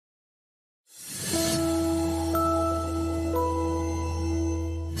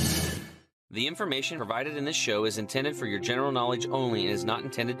The information provided in this show is intended for your general knowledge only and is not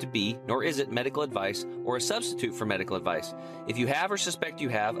intended to be, nor is it medical advice or a substitute for medical advice. If you have or suspect you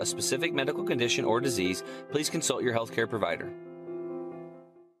have a specific medical condition or disease, please consult your healthcare provider.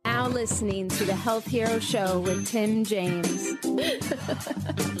 Now listening to the Health Hero Show with Tim James.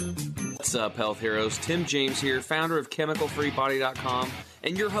 What's up, Health Heroes? Tim James here, founder of ChemicalFreeBody.com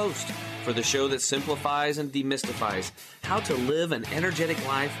and your host for the show that simplifies and demystifies how to live an energetic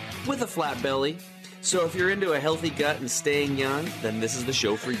life with a flat belly. So if you're into a healthy gut and staying young, then this is the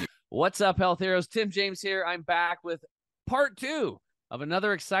show for you. What's up, Health Heroes? Tim James here. I'm back with part 2 of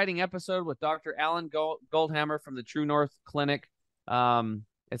another exciting episode with Dr. Alan Goldhammer from the True North Clinic.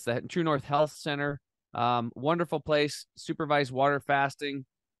 It's the True North Health Center. Wonderful place, supervised water fasting.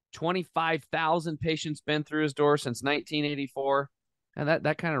 25,000 patients been through his door since 1984. And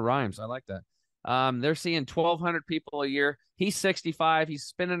that kind of rhymes. I like that. They're seeing 1,200 people a year. He's 65. He's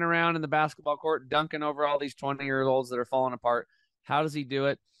spinning around in the basketball court, dunking over all these 20-year-olds that are falling apart. How does he do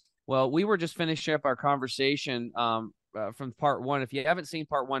it? Well, we were just finishing up our conversation from part 1. If you haven't seen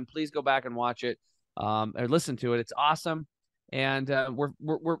part 1, please go back and watch it or listen to it. It's awesome. And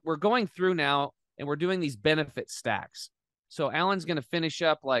we're going through now, and we're doing these benefit stacks. So Alan's going to finish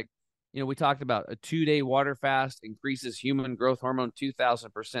up we talked about a 2-day water fast increases human growth hormone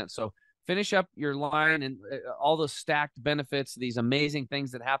 2,000%. So finish up your line and all those stacked benefits, these amazing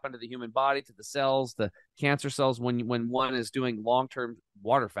things that happen to the human body, to the cells, the cancer cells when one is doing long-term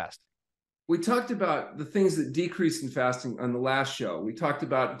water fasting. We talked about the things that decrease in fasting on the last show. We talked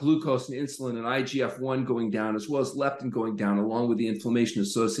about glucose and insulin and IGF-1 going down, as well as leptin going down, along with the inflammation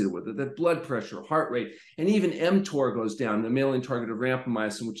associated with it, that blood pressure, heart rate, and even mTOR goes down, the mammalian target of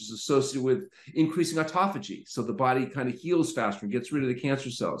rapamycin, which is associated with increasing autophagy. So the body kind of heals faster and gets rid of the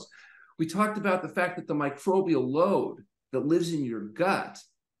cancer cells. We talked about the fact that the microbial load that lives in your gut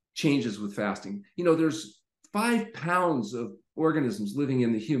changes with fasting. There's 5 pounds of organisms living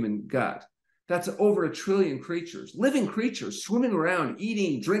in the human gut. That's over 1 trillion creatures, living creatures swimming around,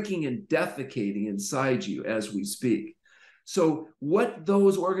 eating, drinking, and defecating inside you as we speak. So what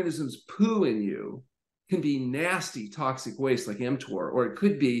those organisms poo in you can be nasty, toxic waste like mTOR, or it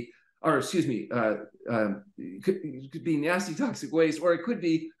could be, it could be nasty, toxic waste, or it could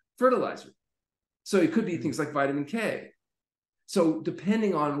be fertilizer. So it could be things like vitamin K. So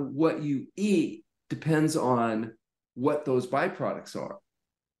depending on what you eat depends on what those byproducts are.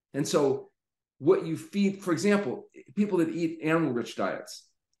 And so what you feed, for example, people that eat animal-rich diets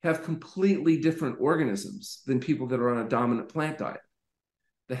have completely different organisms than people that are on a dominant plant diet.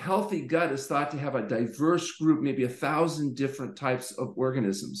 The healthy gut is thought to have a diverse group, maybe 1,000 different types of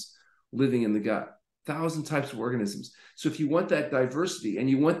organisms living in the gut, 1,000 types of organisms. So if you want that diversity and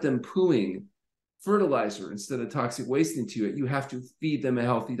you want them pooing fertilizer instead of toxic waste into it, you have to feed them a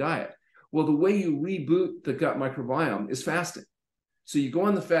healthy diet. Well, the way you reboot the gut microbiome is fasting. So you go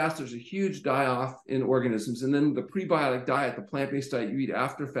on the fast, there's a huge die-off in organisms, and then the prebiotic diet, the plant-based diet you eat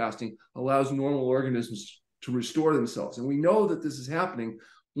after fasting, allows normal organisms to restore themselves. And we know that this is happening,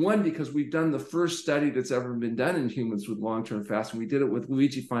 one, because we've done the first study that's ever been done in humans with long-term fasting. We did it with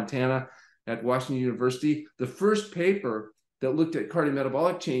Luigi Fontana at Washington University. The first paper that looked at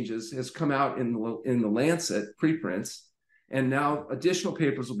cardiometabolic changes has come out in the Lancet preprints, and now additional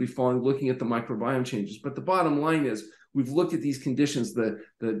papers will be following looking at the microbiome changes. But the bottom line is, we've looked at these conditions, the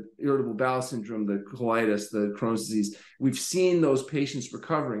irritable bowel syndrome, the colitis, the Crohn's disease. We've seen those patients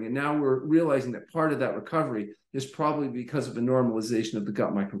recovering, and now we're realizing that part of that recovery is probably because of a normalization of the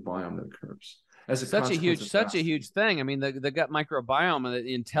gut microbiome that occurs. Such a huge thing. I mean, the gut microbiome and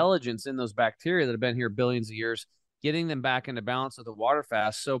the intelligence in those bacteria that have been here billions of years, getting them back into balance with the water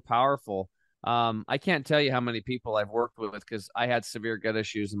fast, so powerful. I can't tell you how many people I've worked with because I had severe gut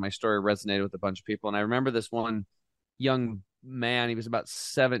issues and my story resonated with a bunch of people. And I remember this one young man, he was about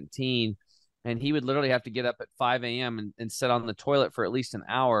 17, and he would literally have to get up at 5 a.m. and sit on the toilet for at least an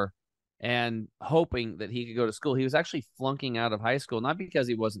hour and hoping that he could go to school. He was actually flunking out of high school, not because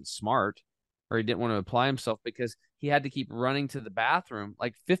he wasn't smart or he didn't want to apply himself, because he had to keep running to the bathroom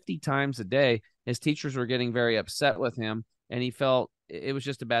like 50 times a day. His teachers were getting very upset with him, and he felt it was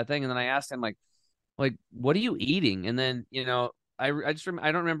just a bad thing. And then I asked him, like, what are you eating? And then, I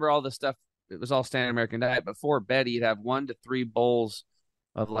don't remember all the stuff. It was all standard American diet. Before bed, he'd have 1 to 3 bowls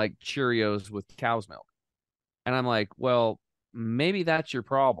of like Cheerios with cow's milk. And I'm like, well, maybe that's your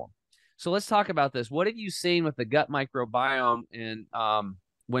problem. So let's talk about this. What have you seen with the gut microbiome and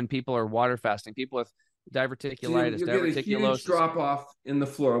when people are water fasting? People with diverticulitis, you get a huge drop off in the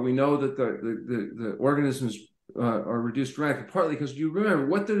flora. We know that the organisms are reduced dramatically, partly because you remember,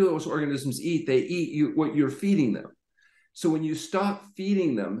 what do those organisms eat? They eat what you're feeding them. So when you stop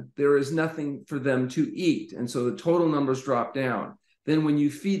feeding them, there is nothing for them to eat. And so the total numbers drop down. Then when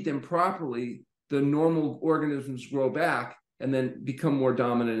you feed them properly, the normal organisms grow back and then become more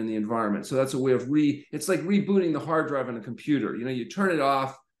dominant in the environment. So that's a way of it's like rebooting the hard drive on a computer. You turn it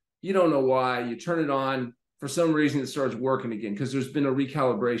off, you don't know why, you turn it on, for some reason it starts working again because there's been a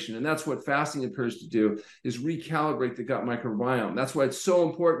recalibration. And that's what fasting appears to do, is recalibrate the gut microbiome. That's why it's so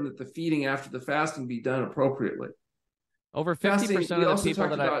important that the feeding after the fasting be done appropriately. Over 50% of the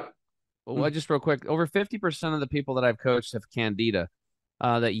people just real quick, over 50% of the people that I've coached have candida,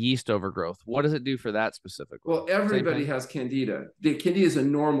 that yeast overgrowth. What does it do for that specifically? Well, everybody has candida. The candida is a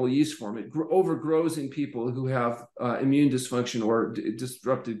normal yeast form. It overgrows in people who have immune dysfunction or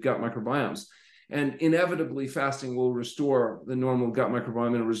disrupted gut microbiomes. And inevitably, fasting will restore the normal gut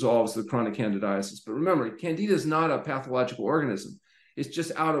microbiome and resolves the chronic candidiasis. But remember, candida is not a pathological organism. It's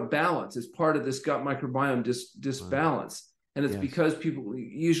just out of balance. It's part of this gut microbiome disbalance. And it's because people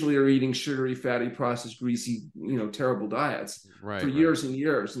usually are eating sugary, fatty, processed, greasy, terrible diets for years and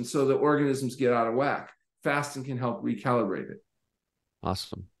years. And so the organisms get out of whack. Fasting can help recalibrate it.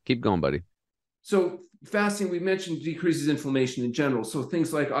 Awesome. Keep going, buddy. So fasting, we mentioned, decreases inflammation in general. So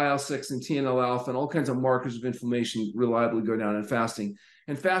things like IL-6 and TNF-alpha and all kinds of markers of inflammation reliably go down in fasting.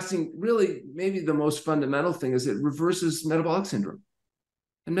 And fasting, really, maybe the most fundamental thing is it reverses metabolic syndrome.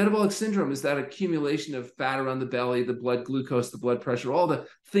 And metabolic syndrome is that accumulation of fat around the belly, the blood glucose, the blood pressure, all the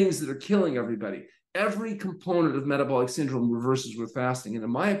things that are killing everybody. Every component of metabolic syndrome reverses with fasting, and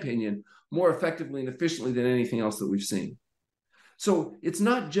in my opinion, more effectively and efficiently than anything else that we've seen. So it's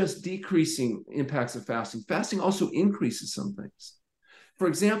not just decreasing impacts of fasting. Fasting also increases some things. For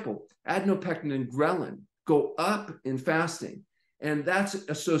example, adenopectin and ghrelin go up in fasting, and that's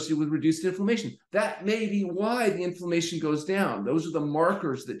associated with reduced inflammation. That may be why the inflammation goes down. Those are the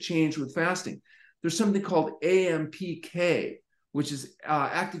markers that change with fasting. There's something called AMPK, which is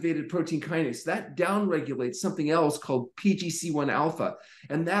activated protein kinase. That downregulates something else called PGC1 alpha,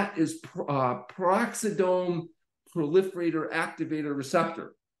 and that is peroxidome proliferator activator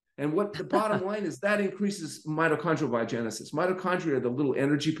receptor. And what the bottom line is, that increases mitochondrial biogenesis. Mitochondria are the little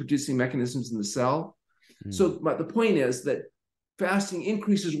energy producing mechanisms in the cell. So the point is that fasting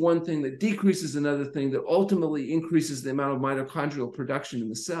increases one thing that decreases another thing that ultimately increases the amount of mitochondrial production in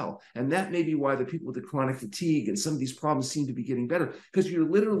the cell. And that may be why the people with the chronic fatigue and some of these problems seem to be getting better, because you're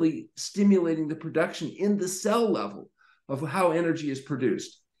literally stimulating the production in the cell level of how energy is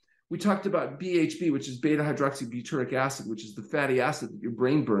produced. We talked about BHB, which is beta hydroxybutyric acid, which is the fatty acid that your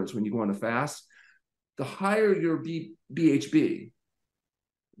brain burns when you go on a fast. The higher your BHB,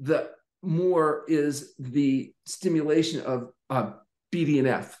 the more is the stimulation of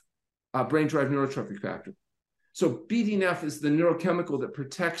BDNF, brain-derived neurotrophic factor. So BDNF is the neurochemical that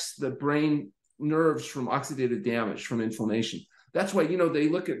protects the brain nerves from oxidative damage, from inflammation. That's why, they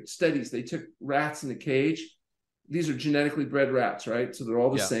look at studies. They took rats in a cage. These are genetically bred rats, right? So they're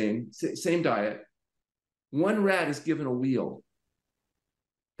all the same diet. One rat is given a wheel.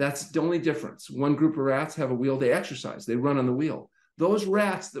 That's the only difference. One group of rats have a wheel. They exercise. They run on the wheel. Those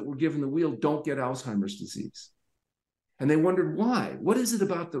rats that were given the wheel don't get Alzheimer's disease. And they wondered why. What is it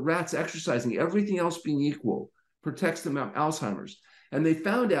about the rats exercising, everything else being equal, protects them from Alzheimer's? And they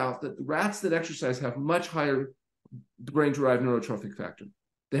found out that the rats that exercise have much higher brain-derived neurotrophic factor.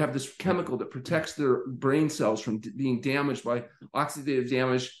 They have this chemical that protects their brain cells from being damaged by oxidative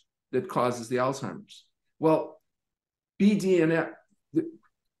damage that causes the Alzheimer's. Well, BDNF,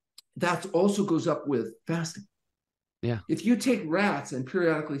 that also goes up with fasting. Yeah. If you take rats and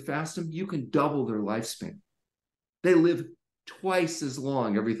periodically fast them, you can double their lifespan. They live twice as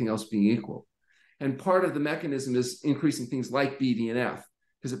long, everything else being equal. And part of the mechanism is increasing things like BDNF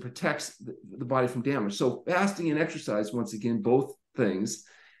because it protects the body from damage. So fasting and exercise, once again, both things,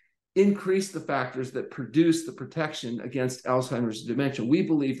 increase the factors that produce the protection against Alzheimer's and dementia. We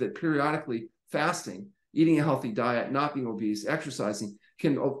believe that periodically fasting, eating a healthy diet, not being obese, exercising,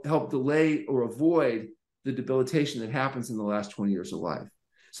 can help delay or avoid the debilitation that happens in the last 20 years of life.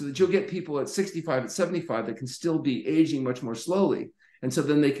 So that you'll get people at 65, at 75 that can still be aging much more slowly. And so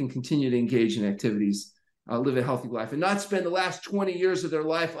then they can continue to engage in activities, live a healthy life, and not spend the last 20 years of their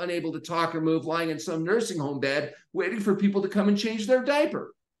life unable to talk or move, lying in some nursing home bed, waiting for people to come and change their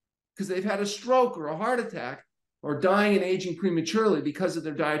diaper because they've had a stroke or a heart attack or dying and aging prematurely because of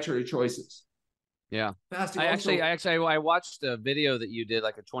their dietary choices. Yeah. Fasting I watched a video that you did,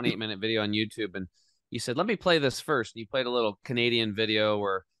 like a 28-minute video on YouTube, and you said, let me play this first. And you played a little Canadian video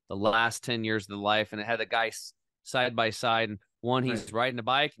where the last 10 years of the life, and it had a guy side by side, and one he's riding a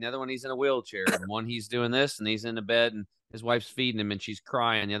bike, and the other one he's in a wheelchair, and one he's doing this, and he's in a bed, and his wife's feeding him, and she's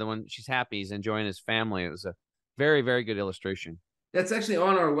crying. The other one, she's happy, he's enjoying his family. It was a Very, very good illustration. That's actually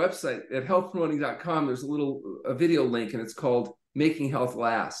on our website at healthpromoting.com. There's a video link, and it's called Making Health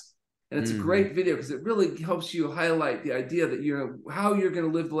Last. And it's a great video because it really helps you highlight the idea that how you're going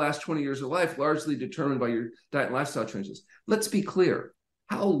to live the last 20 years of life, largely determined by your diet and lifestyle changes. Let's be clear.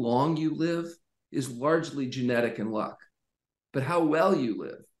 How long you live is largely genetic and luck. But how well you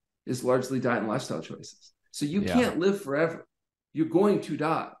live is largely diet and lifestyle choices. So you can't live forever. You're going to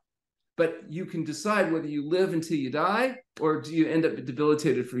die. But you can decide whether you live until you die or do you end up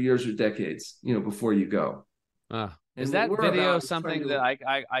debilitated for years or decades, before you go. Is that video something that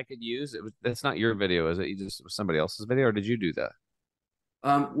I could use? That's not your video, is it? It was somebody else's video, or did you do that?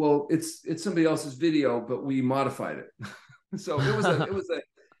 Well, it's somebody else's video, but we modified it. So it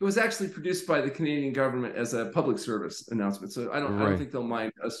was actually produced by the Canadian government as a public service announcement. So I don't think they'll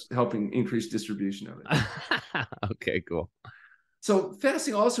mind us helping increase distribution of it. Okay, cool. So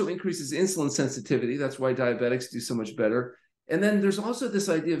fasting also increases insulin sensitivity. That's why diabetics do so much better. And then there's also this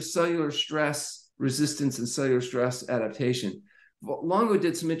idea of cellular stress resistance and cellular stress adaptation. Longo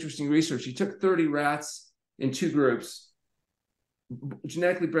did some interesting research. He took 30 rats in 2 groups,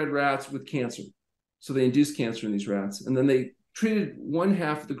 genetically bred rats with cancer. So they induced cancer in these rats. And then they treated one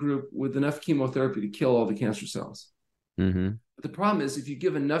half of the group with enough chemotherapy to kill all the cancer cells. But the problem is if you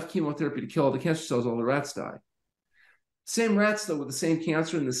give enough chemotherapy to kill all the cancer cells, all the rats die. Same rats, though, with the same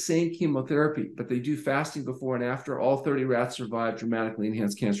cancer and the same chemotherapy, but they do fasting before and after. All 30 rats survive, dramatically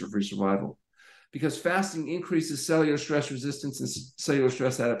enhanced cancer-free survival. Because fasting increases cellular stress resistance and cellular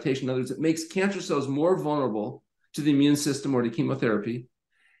stress adaptation. In other words, it makes cancer cells more vulnerable to the immune system or to chemotherapy,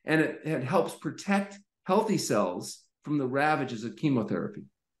 and it helps protect healthy cells from the ravages of chemotherapy.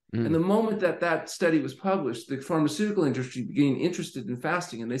 And the moment that study was published, the pharmaceutical industry became interested in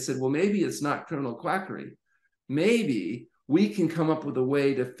fasting, and they said, well, maybe it's not criminal quackery. Maybe we can come up with a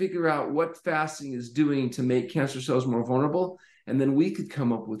way to figure out what fasting is doing to make cancer cells more vulnerable. And then we could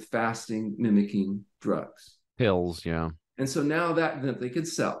come up with fasting mimicking drugs. Pills, yeah. And so now that they could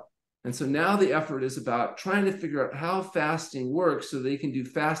sell. And so now the effort is about trying to figure out how fasting works so they can do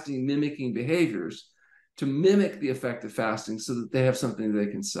fasting mimicking behaviors to mimic the effect of fasting so that they have something they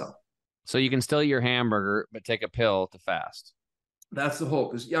can sell. So you can still eat your hamburger, but take a pill to fast. That's the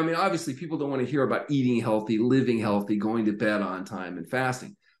hope. Because, obviously people don't want to hear about eating healthy, living healthy, going to bed on time and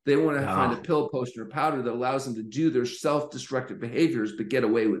fasting. They want to find a pill, potion, or powder that allows them to do their self-destructive behaviors, but get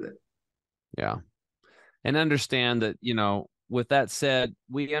away with it. Yeah. And understand that, with that said,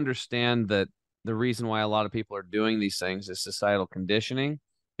 we understand that the reason why a lot of people are doing these things is societal conditioning.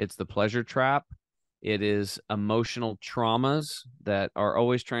 It's the pleasure trap. It is emotional traumas that are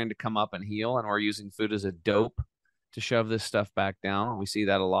always trying to come up and heal. And we're using food as a dope to shove this stuff back down. We see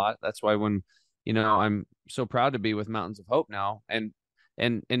that a lot. That's why when, I'm so proud to be with Mountains of Hope now and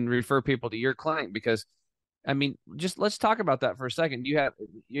refer people to your clinic, because just let's talk about that for a second. Have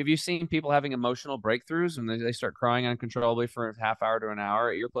you seen people having emotional breakthroughs and they start crying uncontrollably for a half hour to an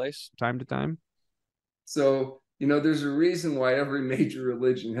hour at your place time to time? So, there's a reason why every major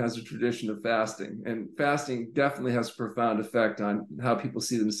religion has a tradition of fasting, and fasting definitely has a profound effect on how people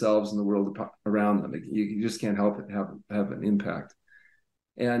see themselves and the world around them. You just can't help it have an impact.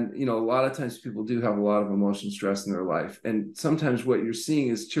 And, a lot of times people do have a lot of emotional stress in their life. And sometimes what you're seeing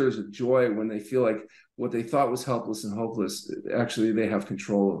is tears of joy when they feel like what they thought was helpless and hopeless, actually they have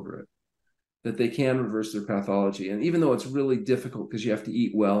control over it, that they can reverse their pathology. And even though it's really difficult because you have to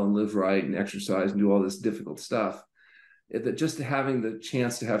eat well and live right and exercise and do all this difficult stuff, that just having the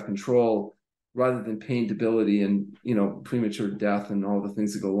chance to have control rather than pain, debility, and, premature death and all the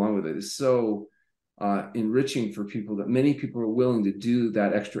things that go along with it is so enriching for people that many people are willing to do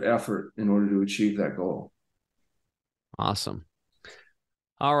that extra effort in order to achieve that goal. Awesome.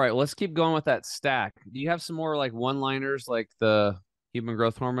 All right, let's keep going with that stack. Do you have some more like one-liners, like the human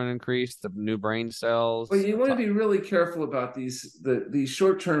growth hormone increase, the new brain cells? Well, you want to be really careful about these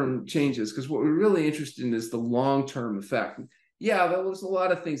short-term changes, because what we're really interested in is the long-term effect. Yeah, there's a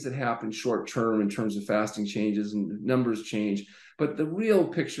lot of things that happen short-term in terms of fasting changes and numbers change, but the real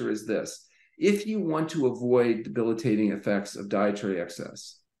picture is this. If you want to avoid debilitating effects of dietary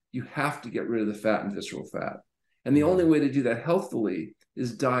excess, you have to get rid of the fat and visceral fat. And the only way to do that healthfully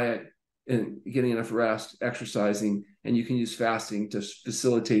is diet and getting enough rest, exercising, and you can use fasting to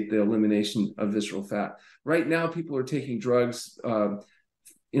facilitate the elimination of visceral fat. Right now, people are taking drugs, Ozempic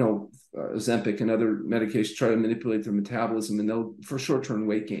and other medications, try to manipulate their metabolism, and for short-term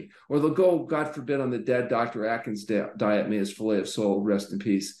weight gain. Or they'll go, God forbid, on the dead Dr. Atkins diet, may his fillet of soul rest in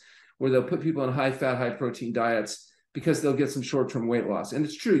peace, where they'll put people on high-fat, high-protein diets because they'll get some short-term weight loss. And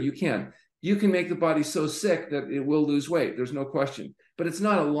it's true, you can. You can make the body so sick that it will lose weight. There's no question. But it's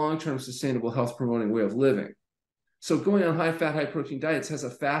not a long-term sustainable health-promoting way of living. So going on high fat, high protein diets has a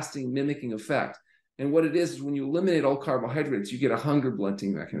fasting mimicking effect. And what it is when you eliminate all carbohydrates, you get a hunger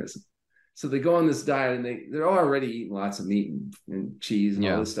blunting mechanism. So they go on this diet and they're already eating lots of meat and cheese and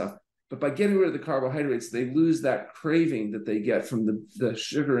all this stuff. But by getting rid of the carbohydrates, they lose that craving that they get from the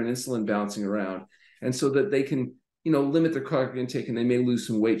sugar and insulin bouncing around. And so that they can, limit their caloric intake, and they may lose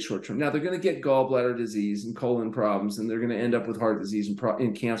some weight short term. Now they're going to get gallbladder disease and colon problems, and they're going to end up with heart disease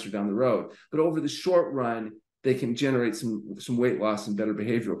and cancer down the road. But over the short run, they can generate some weight loss and better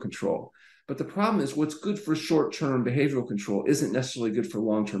behavioral control. But the problem is what's good for short-term behavioral control isn't necessarily good for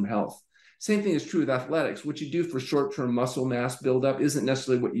long-term health. Same thing is true with athletics. What you do for short-term muscle mass buildup isn't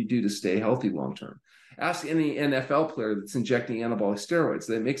necessarily what you do to stay healthy long-term. Ask any NFL player that's injecting anabolic steroids.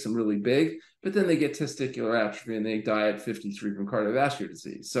 That makes them really big, but then they get testicular atrophy and they die at 53 from cardiovascular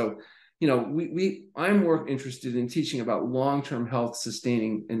disease. So, I'm more interested in teaching about long-term health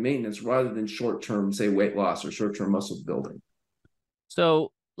sustaining and maintenance rather than short-term, say, weight loss or short-term muscle building.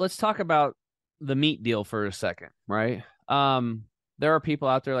 So let's talk about the meat deal for a second, right? There are people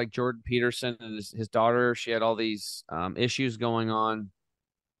out there like Jordan Peterson and his daughter. She had all these issues going on.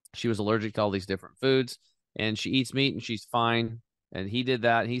 She was allergic to all these different foods, and she eats meat and she's fine. And he did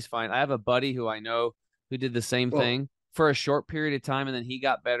that, and he's fine. I have a buddy who I know who did the same thing for a short period of time, and then he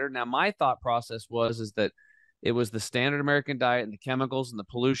got better. Now, my thought process is that it was the standard American diet and the chemicals and the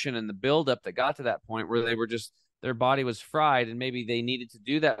pollution and the buildup that got to that point where they were just, their body was fried, and maybe they needed to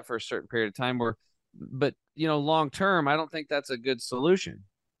do that for a certain period of time but long term, I don't think that's a good solution.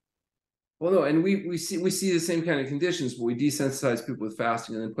 Well, no, and we see the same kind of conditions, but we desensitize people with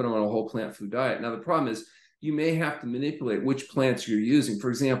fasting and then put them on a whole plant food diet. Now, the problem is you may have to manipulate which plants you're using. For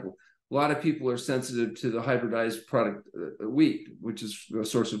example, a lot of people are sensitive to the hybridized product wheat, which is a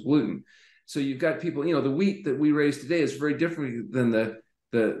source of gluten. So you've got people, the wheat that we raise today is very different than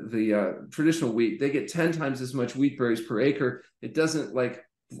the traditional wheat. They get 10 times as much wheat berries per acre. It doesn't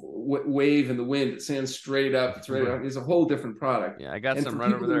wave in the wind. It stands straight up. It's right up. It's a whole different product. Yeah, I got some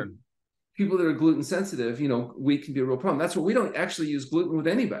right over there. People that are gluten sensitive, wheat can be a real problem. That's what we don't actually use gluten with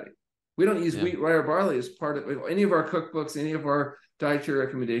anybody. We don't use wheat, rye, or barley as part of any of our cookbooks, any of our dietary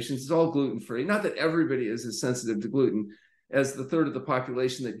recommendations. It's all gluten-free. Not that everybody is as sensitive to gluten as the third of the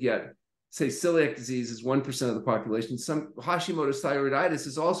population that get, say, celiac disease is 1% of the population. Some Hashimoto's thyroiditis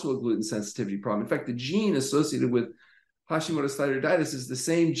is also a gluten sensitivity problem. In fact, the gene associated with Hashimoto's thyroiditis is the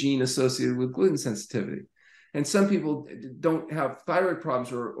same gene associated with gluten sensitivity. And some people don't have thyroid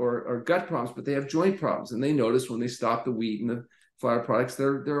problems or gut problems, but they have joint problems. And they notice when they stop the wheat and the flour products,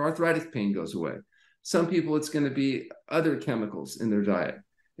 their arthritic pain goes away. Some people, it's going to be other chemicals in their diet,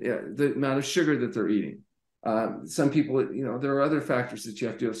 the amount of sugar that they're eating. Some people, there are other factors that you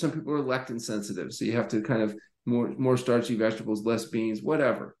have to do. Some people are lectin sensitive, so you have to kind of more starchy vegetables, less beans,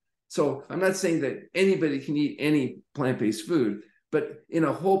 whatever. So I'm not saying that anybody can eat any plant-based food, but in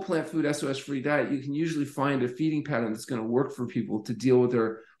a whole plant food SOS-free diet, you can usually find a feeding pattern that's going to work for people to deal with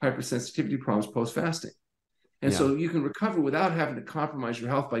their hypersensitivity problems post-fasting. And so you can recover without having to compromise your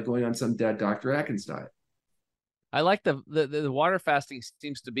health by going on some dead Dr. Atkins diet. I like the water fasting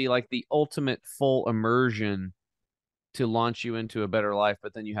seems to be like the ultimate full immersion to launch you into a better life,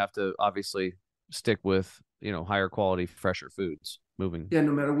 but then you have to obviously stick with, higher quality, fresher foods moving. Yeah,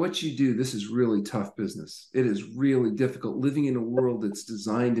 no matter what you do, this is really tough business. It is really difficult living in a world that's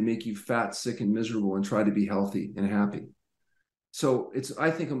designed to make you fat, sick, and miserable and try to be healthy and happy. So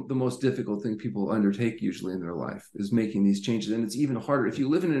I think the most difficult thing people undertake usually in their life is making these changes. And it's even harder. If you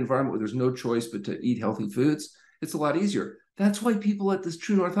live in an environment where there's no choice but to eat healthy foods, it's a lot easier. That's why people at this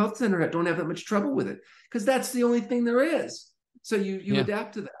True North Health Center don't have that much trouble with it, because that's the only thing there is. So you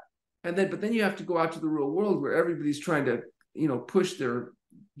adapt to that. But then you have to go out to the real world where everybody's trying to,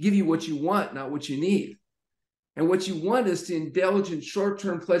 give you what you want, not what you need. And what you want is to indulge in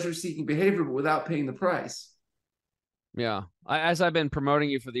short-term pleasure-seeking behavior, but without paying the price. Yeah. As I've been promoting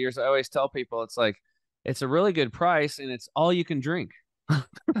you for the years, I always tell people it's a really good price and it's all you can drink. It's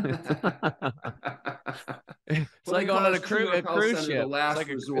like going on a cruise ship. The last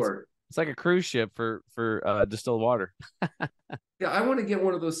resort. It's like a cruise ship for distilled water. Yeah, I want to get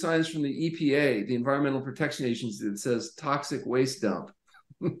one of those signs from the EPA, the Environmental Protection Agency, that says toxic waste dump.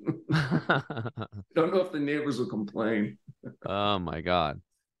 Don't know if the neighbors will complain. Oh my God.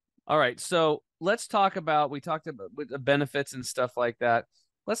 All right. So let's talk about, we talked about the benefits and stuff like that.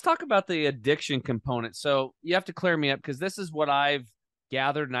 Let's talk about the addiction component. So you have to clear me up, because this is what I've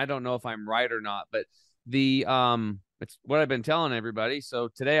gathered, and I don't know if I'm right or not, but it's what I've been telling everybody. So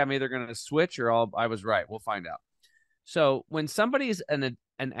today I'm either going to switch or I was right. We'll find out. So when somebody is an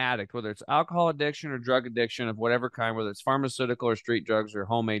addict, whether it's alcohol addiction or drug addiction of whatever kind, whether it's pharmaceutical or street drugs or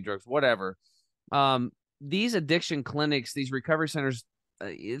homemade drugs, whatever, these addiction clinics, these recovery centers,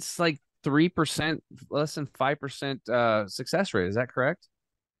 it's like 3%, less than 5% success rate. Is that correct?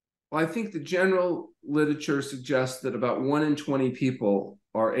 Well, I think the general literature suggests that about 1 in 20 people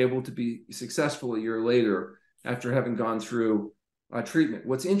are able to be successful a year later after having gone through treatment.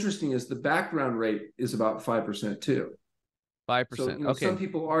 What's interesting is the background rate is about 5% too. 5%. So, Okay. some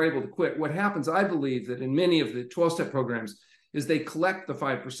people are able to quit. What happens, I believe, that in many of the 12-step programs is they collect the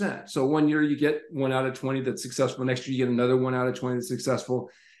 5%. So 1 year you get 1 out of 20 that's successful. Next year you get another 1 out of 20 that's successful.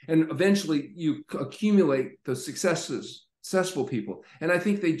 And eventually you accumulate those successful people. And I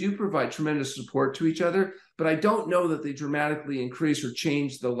think they do provide tremendous support to each other, but I don't know that they dramatically increase or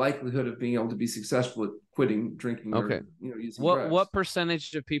change the likelihood of being able to be successful at quitting drinking or using drugs. What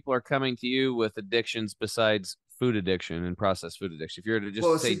percentage of people are coming to you with addictions besides food addiction and processed food addiction? If you were to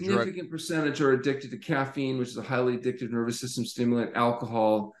just say a significant percentage are addicted to caffeine, which is a highly addictive nervous system stimulant,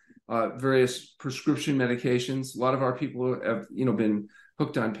 alcohol, various prescription medications. A lot of our people have been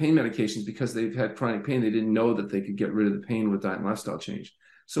hooked on pain medications because they've had chronic pain. They didn't know that they could get rid of the pain with diet and lifestyle change.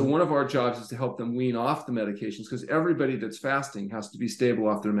 So one of our jobs is to help them wean off the medications, because everybody that's fasting has to be stable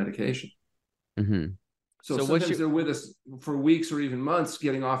off their medication. Mm-hmm. So sometimes they're with us for weeks or even months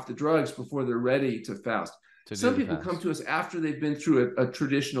getting off the drugs before they're ready to fast. Some people come to us after they've been through a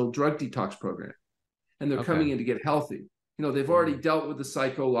traditional drug detox program, and they're coming in to get healthy. They've already dealt with the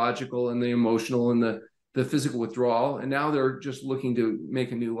psychological and the emotional and the physical withdrawal, and now they're just looking to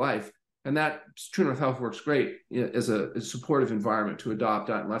make a new life. And that True North Health works great as a supportive environment to adopt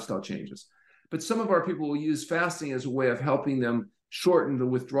diet and lifestyle changes. But some of our people will use fasting as a way of helping them shorten the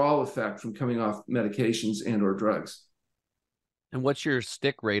withdrawal effect from coming off medications and or drugs. And what's your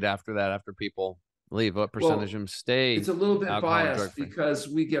stick rate after that, after people leave? What percentage of them stay? It's a little bit biased because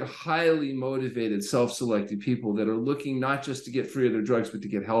we get highly motivated, self-selected people that are looking not just to get free of their drugs, but to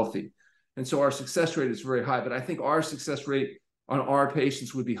get healthy. And so our success rate is very high, but I think our success rate on our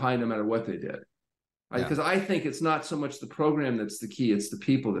patients would be high no matter what they did. Because I think it's not so much the program that's the key, it's the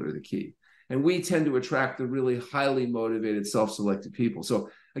people that are the key. And we tend to attract the really highly motivated, self-selected people. So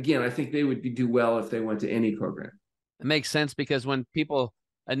again, I think they would do well if they went to any program. It makes sense, because when people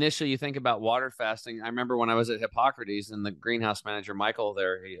initially, you think about water fasting. I remember when I was at Hippocrates and the greenhouse manager, Michael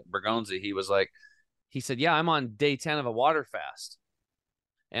there, Bergonzi, he said, yeah, I'm on day 10 of a water fast.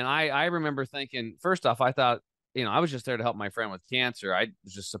 And I remember thinking, first off, I thought, I was just there to help my friend with cancer. I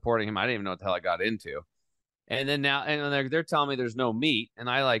was just supporting him. I didn't even know what the hell I got into. And then now, and they're telling me there's no meat. And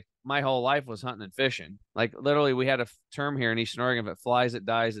my whole life was hunting and fishing. Like literally we had a term here in Eastern Oregon: if it flies, it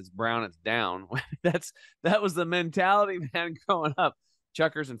dies, it's brown, it's down. That was the mentality, man, growing up.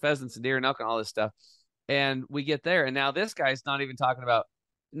 Chuckers and pheasants and deer and elk and all this stuff. And we get there, and now this guy's not even talking about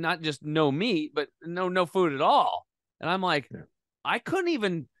not just no meat, but no food at all. And I'm like, I couldn't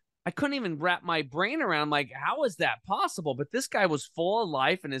even wrap my brain around, like, how is that possible? But this guy was full of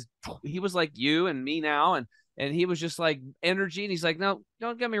life, and he was like you and me now, and he was just like energy. And he's like, no,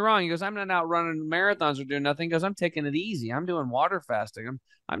 don't get me wrong. He goes, I'm not out running marathons or doing nothing. He goes, I'm taking it easy. I'm doing water fasting.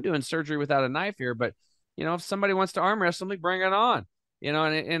 I'm doing surgery without a knife here. But if somebody wants to arm wrestle me, bring it on.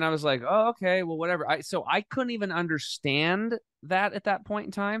 And I was like, oh, okay, well, whatever. So I couldn't even understand that at that point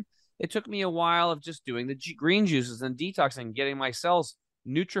in time. It took me a while of just doing the green juices and detoxing, getting my cells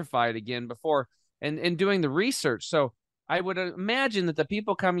nutrified again before and doing the research. So I would imagine that the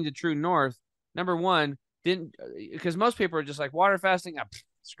people coming to True North, number one, didn't, because most people are just like, water fasting,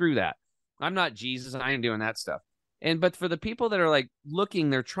 screw that. I'm not Jesus. I ain't doing that stuff. But for the people that are like looking,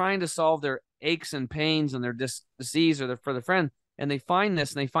 they're trying to solve their aches and pains and their disease, or for the friend, and they find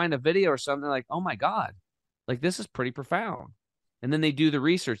this and they find a video or something, they're like, oh my God, like this is pretty profound. And then they do the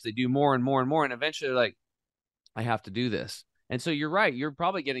research, they do more and more and more. And eventually they're like, I have to do this. And so you're right. You're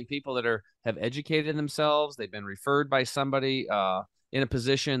probably getting people that have educated themselves. They've been referred by somebody in a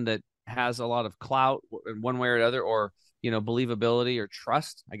position that has a lot of clout in one way or another, or, believability or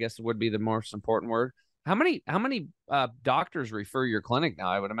trust, I guess would be the most important word. How many doctors refer your clinic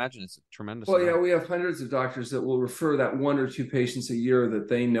now? I would imagine it's a tremendous amount. Yeah, we have hundreds of doctors that will refer that 1 or 2 patients a year that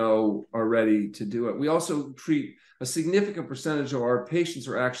they know are ready to do it. We also treat a significant percentage of our patients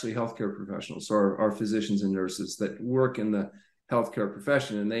are actually healthcare professionals, so our physicians and nurses that work in the healthcare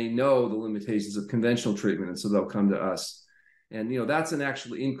profession, and they know the limitations of conventional treatment, and so they'll come to us. And that's an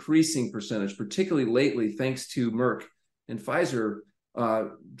actually increasing percentage, particularly lately, thanks to Merck and Pfizer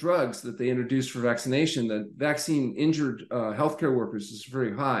drugs that they introduced for vaccination. The vaccine injured healthcare workers is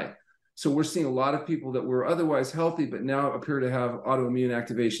very high. So we're seeing a lot of people that were otherwise healthy, but now appear to have autoimmune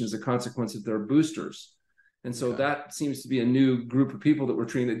activation as a consequence of their boosters. And so that seems to be a new group of people that we're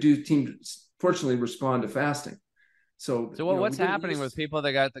treating that fortunately respond to fasting. So, So what's happening with people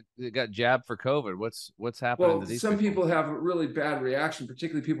that got jabbed for COVID? What's happening to these some people have a really bad reaction,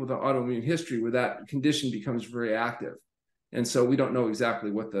 particularly people with an autoimmune history where that condition becomes very active. And so we don't know exactly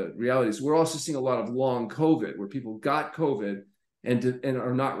what the reality is. We're also seeing a lot of long COVID where people got COVID and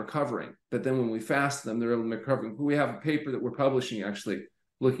are not recovering. But then when we fast them, they're able to recover. We have a paper that we're publishing actually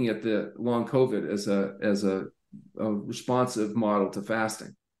looking at the long COVID as a responsive model to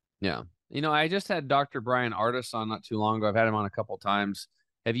fasting. Yeah. I just had Dr. Brian Artis on not too long ago. I've had him on a couple of times.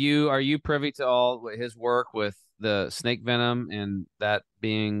 Are you privy to all his work with the snake venom and that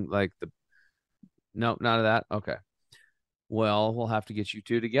being like no, none of that? Okay. Well, we'll have to get you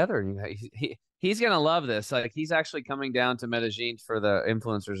two together. He's going to love this. Like, he's actually coming down to Medellin for the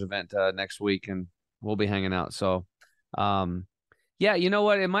influencers event next week, and we'll be hanging out. So, yeah, you know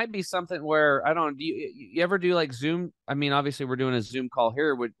what? It might be something where, I don't know, do you ever do like Zoom? I mean, obviously we're doing a Zoom call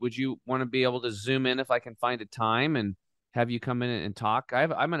here. Would you want to be able to Zoom in if I can find a time and have you come in and talk? I'm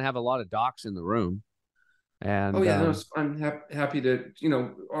going to have a lot of docs in the room. And I'm happy to,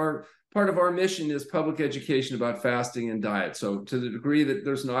 our part of our mission is public education about fasting and diet. So to the degree that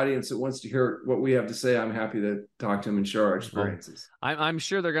there's an audience that wants to hear what we have to say, I'm happy to talk to them and share our experiences. I'm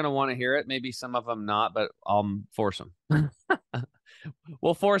sure they're going to want to hear it. Maybe some of them not, but I'll force them.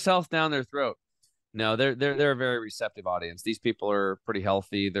 We'll force health down their throat. No, they're a very receptive audience. These people are pretty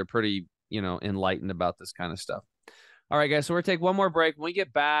healthy. They're pretty, enlightened about this kind of stuff. All right, guys, so we're going to take one more break. When we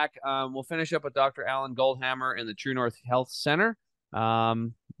get back, we'll finish up with Dr. Alan Goldhammer in the True North Health Center.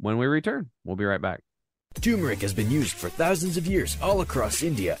 When we return, we'll be right back. Turmeric has been used for thousands of years all across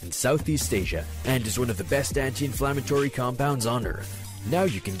India and Southeast Asia and is one of the best anti-inflammatory compounds on Earth. Now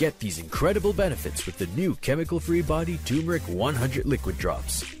you can get these incredible benefits with the new chemical-free body Turmeric 100 liquid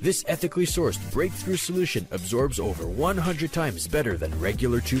drops. This ethically sourced breakthrough solution absorbs over 100 times better than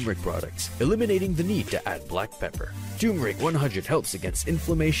regular turmeric products, eliminating the need to add black pepper. Turmeric 100 helps against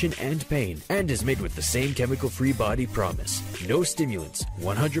inflammation and pain and is made with the same chemical-free body promise. No stimulants,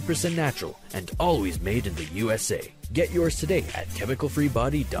 100% natural, and always made in the USA. Get yours today at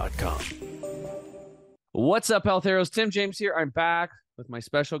chemicalfreebody.com. What's up, health heroes? Tim James here. I'm back with my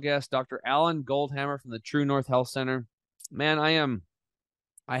special guest, Dr. Alan Goldhammer from the True North Health Center. Man, I'm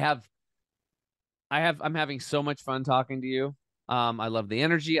having so much fun talking to you. I love the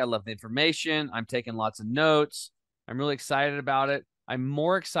energy. I love the information. I'm taking lots of notes. I'm really excited about it. I'm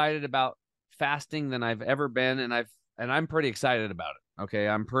more excited about fasting than I've ever been, and I'm pretty excited about it. Okay,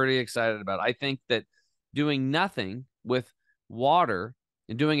 I'm pretty excited about it. I think that doing nothing with water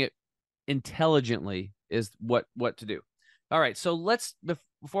and doing it intelligently is what to do. All right, so let's,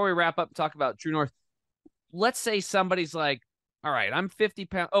 before we wrap up, talk about True North. Let's say somebody's like, all right, I'm 50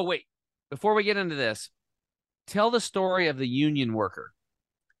 pounds. Oh, wait, before we get into this, tell the story of the union worker,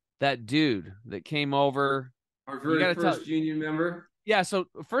 that dude that came over. Our very first union member. Yeah, so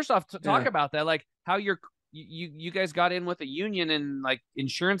first off, talk about that, like how you guys got in with a union and like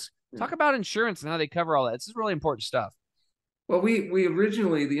insurance. Talk about insurance and how they cover all that. This is really important stuff. Well, we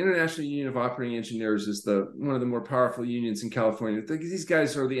originally, the International Union of Operating Engineers is one of the more powerful unions in California. These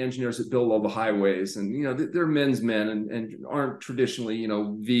guys are the engineers that build all the highways, and they're men's men and aren't traditionally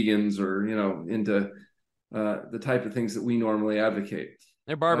vegans or into the type of things that we normally advocate.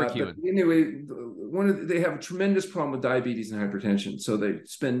 They're barbecuing. Anyway, they have a tremendous problem with diabetes and hypertension, so they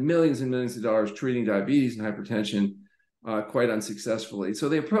spend millions and millions of dollars treating diabetes and hypertension quite unsuccessfully. So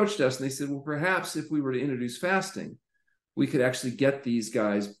they approached us and they said, well, perhaps if we were to introduce fasting, we could actually get these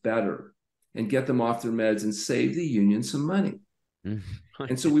guys better and get them off their meds and save the union some money.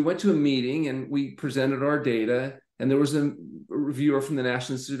 And so we went to a meeting and we presented our data, and there was a reviewer from the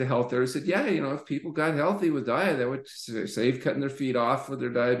National Institute of Health there who said, yeah, if people got healthy with diet, that would save cutting their feet off with their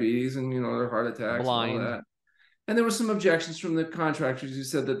diabetes and, their heart attacks and all that. And there were some objections from the contractors who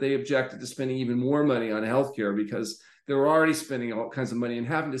said that they objected to spending even more money on healthcare because they were already spending all kinds of money, and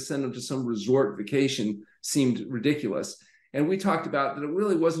having to send them to some resort vacation seemed ridiculous. And we talked about that it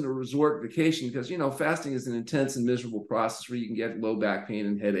really wasn't a resort vacation because, fasting is an intense and miserable process where you can get low back pain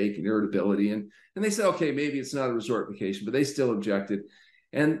and headache and irritability. And they said, okay, maybe it's not a resort vacation, but they still objected.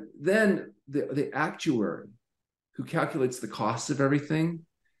 And then the actuary who calculates the costs of everything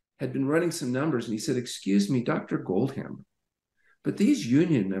had been running some numbers, and he said, excuse me, Dr. Goldhammer, but these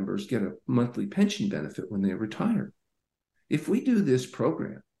union members get a monthly pension benefit when they retire. If we do this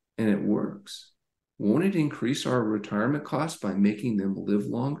program and it works, won't it increase our retirement costs by making them live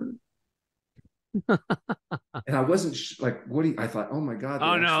longer? And I wasn't like, I thought, oh my God.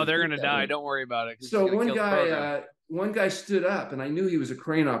 Oh no, they're going to die. Don't worry about it. So one guy stood up, and I knew he was a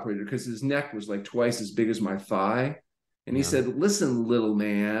crane operator because his neck was like twice as big as my thigh. And he said, listen, little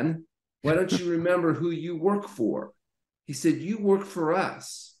man, why don't you remember who you work for? He said, you work for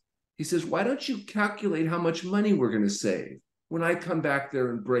us. He says, why don't you calculate how much money we're going to save when I come back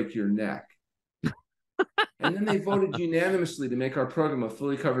there and break your neck? And then they voted unanimously to make our program a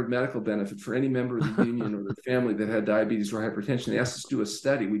fully covered medical benefit for any member of the union or their family that had diabetes or hypertension. They asked us to do a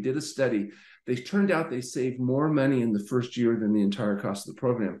study. We did a study. They turned out they saved more money in the first year than the entire cost of the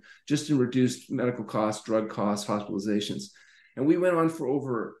program, just in reduced medical costs, drug costs, hospitalizations. And we went on for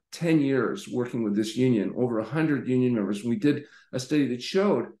over 10 years working with this union, over 100 union members. We did a study that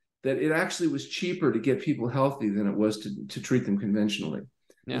showed that it actually was cheaper to get people healthy than it was to treat them conventionally.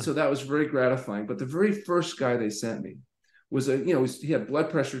 Yeah. And so that was very gratifying. But the very first guy they sent me was he had blood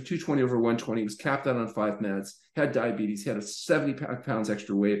pressure, 220 over 120, was capped out on 5 meds, had diabetes, he had a 70 pounds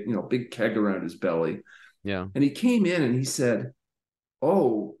extra weight, big keg around his belly. Yeah. And he came in and he said,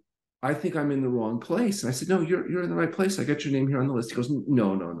 oh, I think I'm in the wrong place. And I said, no, you're in the right place. I got your name here on the list. He goes,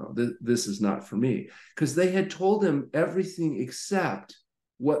 no, this is not for me. Because they had told him everything except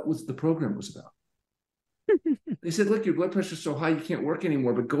what the program was about. They said, look, your blood pressure is so high you can't work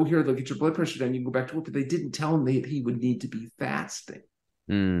anymore, but go here, they'll get your blood pressure down, you can go back to work. But they didn't tell him that he would need to be fasting.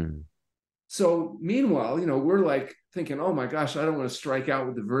 So meanwhile, we're like thinking, oh my gosh, I don't want to strike out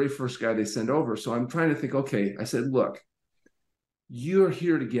with the very first guy they send over. So I'm trying to think, okay, I said, look, you're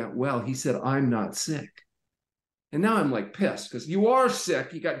here to get well. He said, I'm not sick. And now I'm like pissed because you are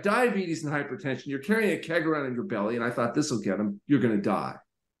sick. You got diabetes and hypertension. You're carrying a keg around in your belly. And I thought, this will get him. You're going to die.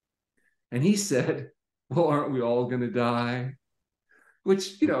 And he said, well, aren't we all going to die?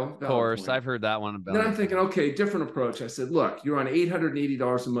 Which, of course, I've heard that one about. Then I'm thinking, okay, different approach. I said, look, you're on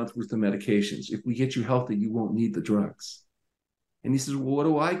 $880 a month worth of medications. If we get you healthy, you won't need the drugs. And he says, well, what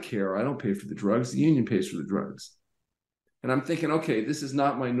do I care? I don't pay for the drugs. The union pays for the drugs. And I'm thinking, okay, this is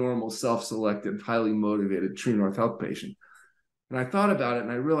not my normal self-selected, highly motivated True North Health patient. And I thought about it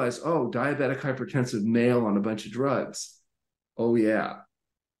and I realized, oh, diabetic hypertensive male on a bunch of drugs. Oh, yeah.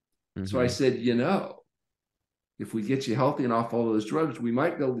 So I said, if we get you healthy and off all those drugs, we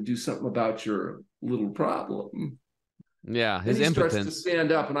might be able to do something about your little problem. Yeah, his impotence. Starts to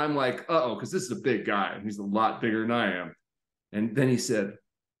stand up, and I'm like, uh-oh, because this is a big guy. He's a lot bigger than I am. And then he said,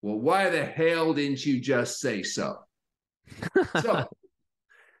 well, why the hell didn't you just say so? So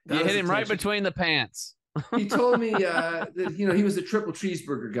you hit him right between the pants. He told me that, he was a triple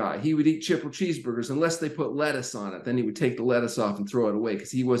cheeseburger guy. He would eat triple cheeseburgers unless they put lettuce on it. Then he would take the lettuce off and throw it away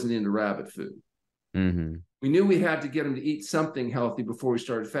because he wasn't into rabbit food. We knew we had to get him to eat something healthy before we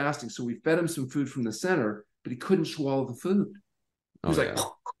started fasting. So we fed him some food from the center, but he couldn't swallow the food. He was like,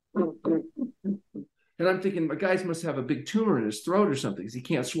 and I'm thinking, my guys must have a big tumor in his throat or something because he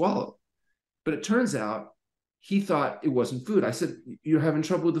can't swallow. But it turns out he thought it wasn't food. I said, you're having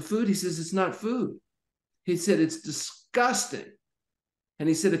trouble with the food? He says, it's not food. He said, it's disgusting. And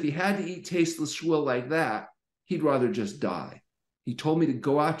he said, if he had to eat tasteless swill like that, he'd rather just die. He told me to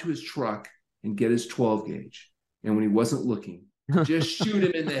go out to his truck and get his 12 gauge. And when he wasn't looking, just shoot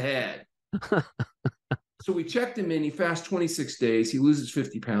him in the head. So we checked him in. He fasts 26 days. He loses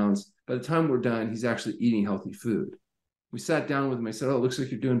 50 pounds. By the time we're done, he's actually eating healthy food. We sat down with him. I said, oh, it looks like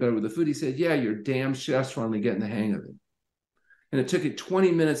you're doing better with the food. He said, yeah, your damn chef's finally getting the hang of it. And it took it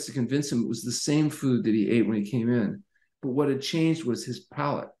 20 minutes to convince him it was the same food that he ate when he came in. But what had changed was his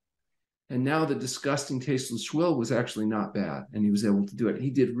palate. And now the disgusting tasteless swill was actually not bad. And he was able to do it. He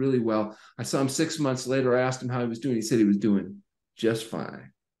did really well. I saw him 6 months later. I asked him how he was doing. He said he was doing just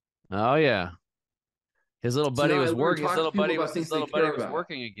fine. Oh, yeah. His little buddy was working. His little buddy was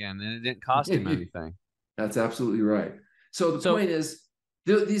working again, and it didn't cost him anything. That's absolutely right. So the point is,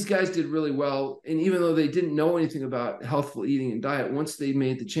 these guys did really well. And even though they didn't know anything about healthful eating and diet, once they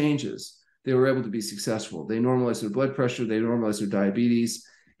made the changes, they were able to be successful. They normalized their blood pressure. They normalized their diabetes.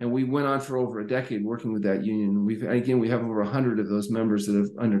 And we went on for over a decade working with that union. We have over 100 of those members that have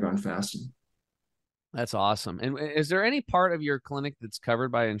undergone fasting. That's awesome. And is there any part of your clinic that's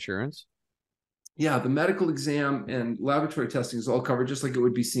covered by insurance? Yeah, the medical exam and laboratory testing is all covered, just like it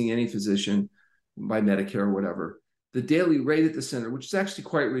would be seeing any physician by Medicare or whatever. The daily rate at the center, which is actually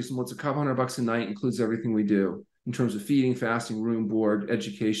quite reasonable, it's a couple $100 a night, includes everything we do in terms of feeding, fasting, room, board,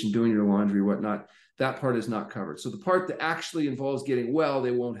 education, doing your laundry, whatnot. That part is not covered. So the part that actually involves getting well,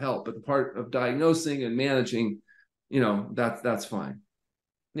 they won't help. But the part of diagnosing and managing, that's fine.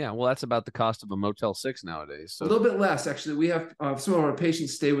 Yeah, well, that's about the cost of a Motel 6 nowadays. So a little bit less, actually. We have some of our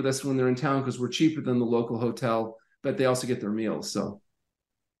patients stay with us when they're in town because we're cheaper than the local hotel, but they also get their meals. So,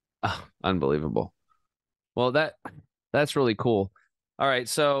 unbelievable. Well, that's really cool. All right,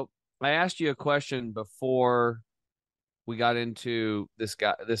 so I asked you a question before we got into this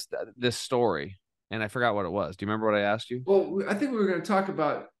story, and I forgot what it was. Do you remember what I asked you? Well, I think we were going to talk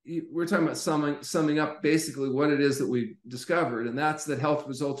about we're talking about summing up basically what it is that we discovered, and that's that health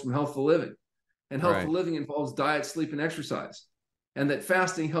results from healthful living. And healthful living involves diet, sleep, and exercise. And that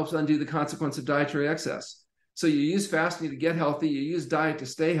fasting helps undo the consequence of dietary excess. So you use fasting to get healthy, you use diet to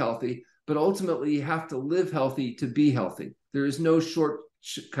stay healthy, but ultimately you have to live healthy to be healthy. There is no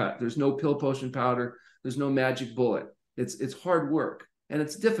shortcut. There's no pill, potion, powder. There's no magic bullet. It's hard work. And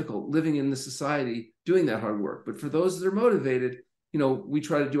it's difficult living in the society doing that hard work. But for those that are motivated, we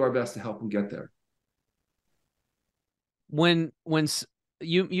try to do our best to help them get there. When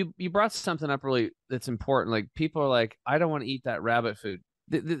you brought something up really that's important. Like, people are like, I don't want to eat that rabbit food.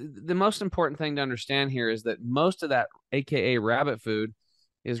 The most important thing to understand here is that most of that, AKA rabbit food,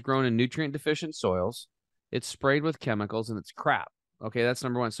 is grown in nutrient deficient soils. It's sprayed with chemicals and it's crap. Okay, that's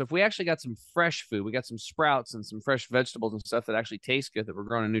number one. So if we actually got some fresh food, we got some sprouts and some fresh vegetables and stuff that actually taste good, that were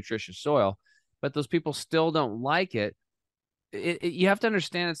grown in nutritious soil, but those people still don't like it, you have to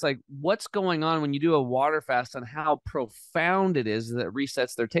understand, it's like, what's going on when you do a water fast, on how profound it is that it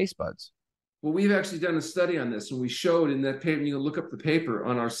resets their taste buds. Well, we've actually done a study on this, and we showed in that paper, you can look up the paper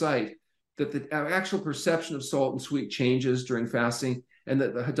on our site, that the actual perception of salt and sweet changes during fasting, and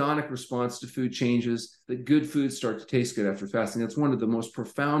that the hedonic response to food changes, that good foods start to taste good after fasting. That's one of the most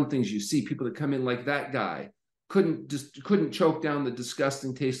profound things you see. People that come in like that guy couldn't choke down the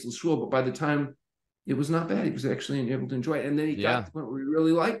disgusting, tasteless gruel, but by the time it was not bad, he was actually able to enjoy it. And then he got to the point where he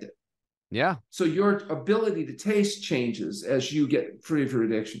really liked it. Yeah. So your ability to taste changes as you get free of your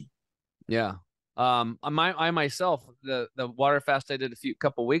addiction. Yeah. I myself, the water fast I did a few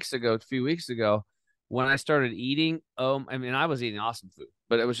weeks ago, when I started eating, I was eating awesome food,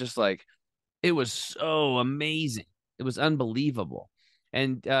 but it was just like, it was so amazing. It was unbelievable.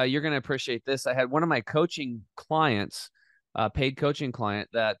 And you're going to appreciate this. I had one of my coaching clients, paid coaching client,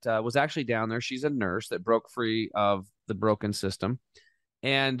 that was actually down there. She's a nurse that broke free of the broken system.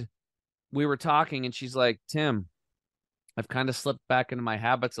 And we were talking, and she's like, Tim, I've kind of slipped back into my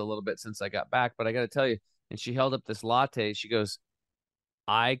habits a little bit since I got back, but I got to tell you. And she held up this latte. She goes,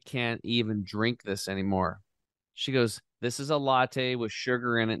 I can't even drink this anymore. She goes, this is a latte with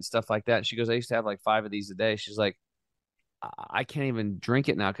sugar in it and stuff like that. She goes, I used to have like 5 of these a day. She's like, I can't even drink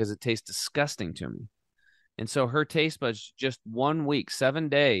it now because it tastes disgusting to me. And so her taste buds, just 1 week, 7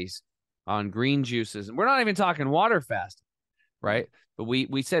 days on green juices. And we're not even talking water fasting, right? But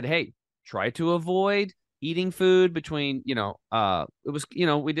we said, hey, try to avoid eating food between, it was,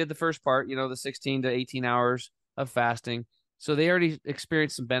 we did the first part, the 16 to 18 hours of fasting. So they already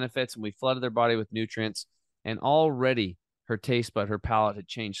experienced some benefits, and we flooded their body with nutrients. And already her taste bud, her palate had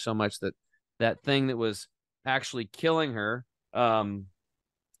changed so much that thing that was actually killing her.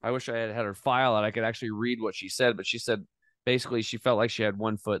 I wish I had her file out. I could actually read what she said, but she said basically she felt like she had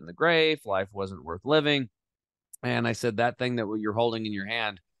 1 foot in the grave. Life wasn't worth living. And I said, that thing that you're holding in your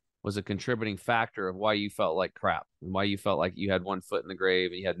hand was a contributing factor of why you felt like crap, and why you felt like you had 1 foot in the grave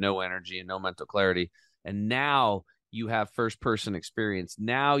and you had no energy and no mental clarity. And now you have first person experience.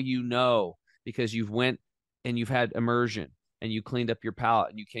 Now, because you've went and you've had immersion and you cleaned up your palate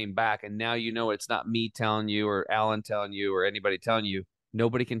and you came back, and now it's not me telling you or Alan telling you or anybody telling you.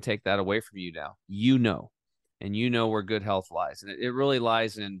 Nobody can take that away from you now. And where good health lies. And it really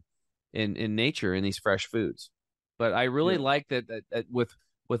lies in nature, in these fresh foods. But I really like that with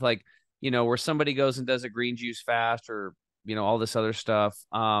like, where somebody goes and does a green juice fast, or, all this other stuff.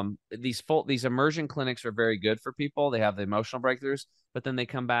 These immersion clinics are very good for people. They have the emotional breakthroughs, but then they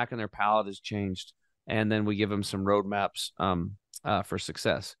come back and their palate has changed. And then we give them some roadmaps for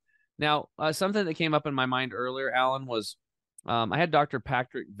success. Now, something that came up in my mind earlier, Alan, was I had Dr.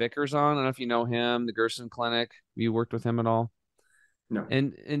 Patrick Vickers on. I don't know if you know him, the Gerson Clinic. Have you worked with him at all? No.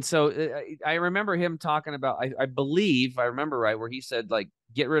 And so I remember him talking about, I believe, if I remember right, where he said, like,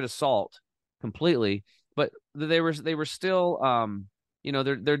 get rid of salt completely. But they were still,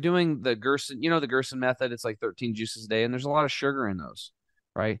 they're doing the Gerson, the Gerson method. It's like 13 juices a day, and there's a lot of sugar in those,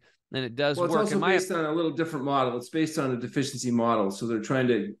 right? And it does work. It's also based on a little different model. It's based on a deficiency model. So they're trying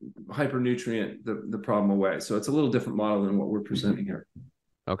to hypernutrient the problem away. So it's a little different model than what we're presenting here.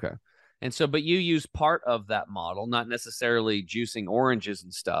 Okay. And so, but you use part of that model, not necessarily juicing oranges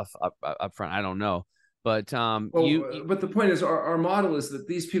and stuff up front. I don't know. But but the point is, our model is that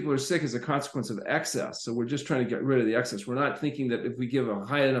these people are sick as a consequence of excess. So we're just trying to get rid of the excess. We're not thinking that if we give a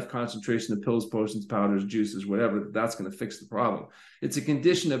high enough concentration of pills, potions, powders, juices, whatever, that's going to fix the problem. It's a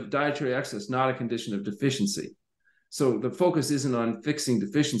condition of dietary excess, not a condition of deficiency. So the focus isn't on fixing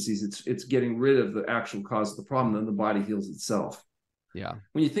deficiencies. It's getting rid of the actual cause of the problem, then the body heals itself. Yeah.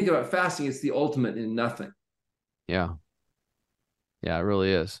 When you think about fasting, it's the ultimate in nothing. Yeah. Yeah, it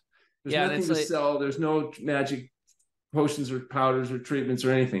really is. There's nothing to sell. There's no magic potions or powders or treatments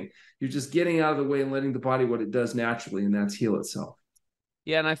or anything. You're just getting out of the way and letting the body what it does naturally, and that's heal itself.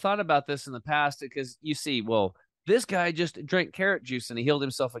 Yeah, and I thought about this in the past because you see, well, this guy just drank carrot juice and he healed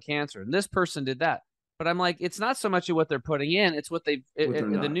himself of cancer, and this person did that. But I'm like, it's not so much of what they're putting in; it's what the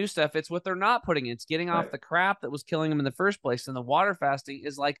new stuff. It's what they're not putting in. It's getting off the crap that was killing them in the first place. And the water fasting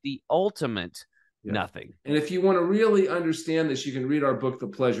is like the ultimate nothing. And if you want to really understand this, you can read our book, The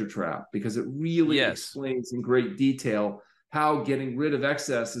Pleasure Trap, because it really explains in great detail how getting rid of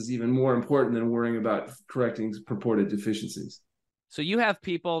excess is even more important than worrying about correcting purported deficiencies. So you have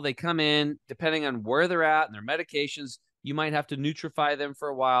people, they come in, depending on where they're at and their medications, you might have to nutrify them for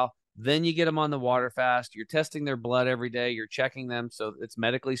a while. Then you get them on the water fast. You're testing their blood every day. You're checking them. So it's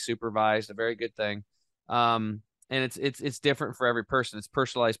medically supervised, a very good thing. And it's different for every person. It's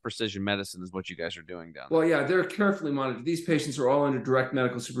personalized precision medicine is what you guys are doing down there. Well, yeah, they're carefully monitored. These patients are all under direct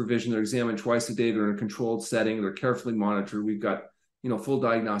medical supervision. They're examined twice a day. They're in a controlled setting. They're carefully monitored. We've got full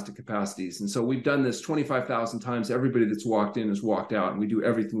diagnostic capacities. And so we've done this 25,000 times. Everybody that's walked in has walked out, and we do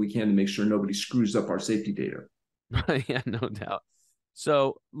everything we can to make sure nobody screws up our safety data. Yeah, no doubt.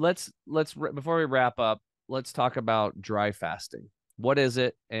 So let's before we wrap up, let's talk about dry fasting. What is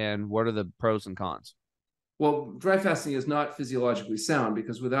it, and what are the pros and cons? Well, dry fasting is not physiologically sound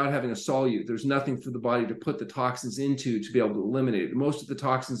because without having a solute, there's nothing for the body to put the toxins into to be able to eliminate it. Most of the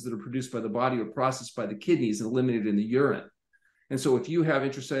toxins that are produced by the body are processed by the kidneys and eliminated in the urine. And so if you have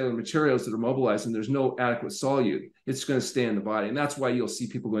intracellular materials that are mobilized and there's no adequate solute, it's going to stay in the body. And that's why you'll see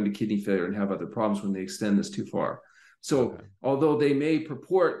people going to kidney failure and have other problems when they extend this too far. So although they may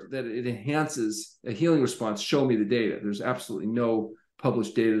purport that it enhances a healing response, show me the data. There's absolutely no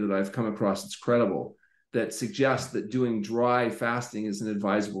published data that I've come across that's credible that suggests that doing dry fasting is an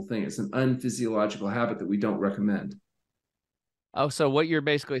advisable thing. It's an unphysiological habit that we don't recommend. Oh, so what you're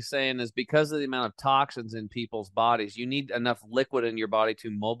basically saying is because of the amount of toxins in people's bodies, you need enough liquid in your body to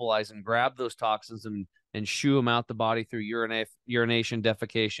mobilize and grab those toxins and shoo them out the body through urination,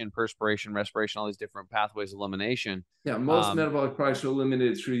 defecation, perspiration, respiration, all these different pathways of elimination. Yeah, most metabolic products are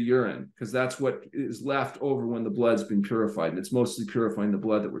eliminated through urine because that's what is left over when the blood's been purified. And it's mostly purifying the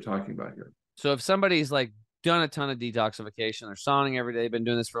blood that we're talking about here. So if somebody's like done a ton of detoxification, they're sauning every day, been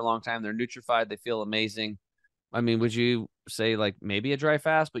doing this for a long time, they're nutrified, they feel amazing. I mean, would you say like maybe a dry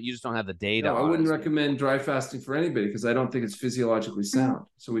fast, but you just don't have the data? No, I wouldn't recommend dry fasting for anybody because I don't think it's physiologically sound.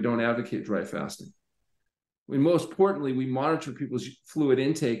 So we don't advocate dry fasting. Most importantly, we monitor people's fluid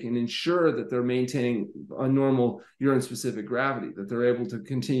intake and ensure that they're maintaining a normal urine-specific gravity, that they're able to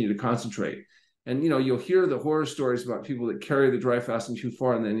continue to concentrate. And, you'll hear the horror stories about people that carry the dry fasting too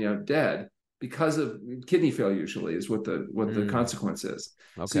far and then dead because of kidney failure usually is what the consequence is.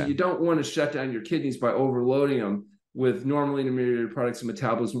 Okay. So you don't want to shut down your kidneys by overloading them with normally intermediated products of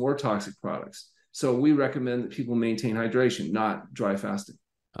metabolism or toxic products. So we recommend that people maintain hydration, not dry fasting.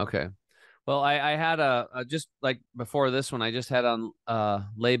 Okay. Well, I had a just like before this one, I just had on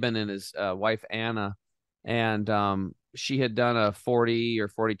Laban and his wife Anna, and she had done a 40 or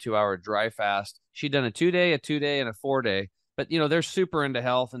 42 hour dry fast. She'd done a 2-day, and a 4-day. But they're super into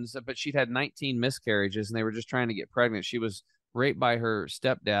health, but she'd had 19 miscarriages, and they were just trying to get pregnant. She was raped by her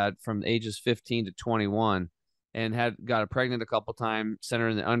stepdad from ages 15 to 21, and had got pregnant a couple times. Sent her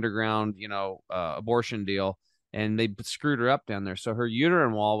in the underground, abortion deal, and they screwed her up down there. So her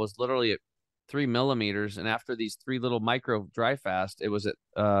uterine wall was literally at 3 millimeters, and after these 3 little micro dry fast, it was at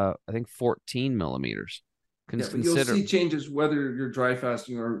I think 14 millimeters. You'll see changes whether you're dry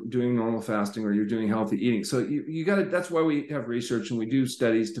fasting or doing normal fasting or you're doing healthy eating. So you got to. That's why we have research and we do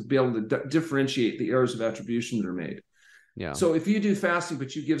studies to be able to differentiate the errors of attribution that are made. Yeah. So if you do fasting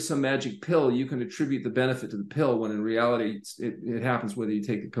but you give some magic pill, you can attribute the benefit to the pill when in reality it happens whether you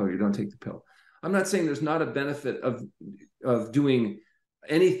take the pill or you don't take the pill. I'm not saying there's not a benefit of doing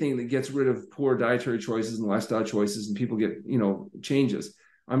anything that gets rid of poor dietary choices and lifestyle choices and people get changes.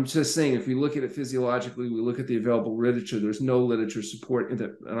 I'm just saying, if we look at it physiologically, we look at the available literature, there's no literature support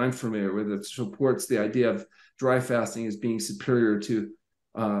that I'm familiar with that supports the idea of dry fasting as being superior to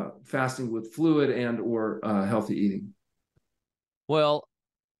fasting with fluid and or healthy eating. Well,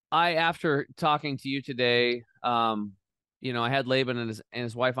 after talking to you today, I had Laban and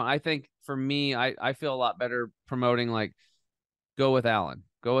his wife on. I think for me, I feel a lot better promoting like go with Alan,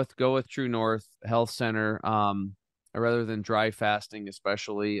 go with True North Health Center. Rather than dry fasting,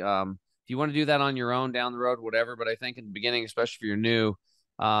 especially if you want to do that on your own down the road, whatever. But I think in the beginning, especially if you're new,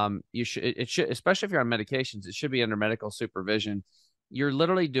 you should, especially if you're on medications, it should be under medical supervision. You're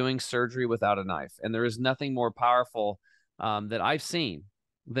literally doing surgery without a knife. And there is nothing more powerful that I've seen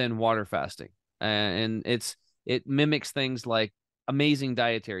than water fasting. And it mimics things like amazing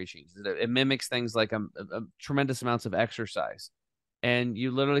dietary changes. It mimics things like a tremendous amounts of exercise, and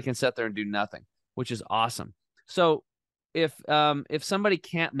you literally can sit there and do nothing, which is awesome. So if somebody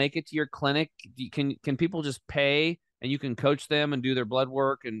can't make it to your clinic, can people just pay and you can coach them and do their blood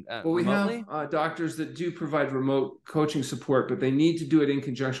work and Well, we remotely? have doctors that do provide remote coaching support, but they need to do it in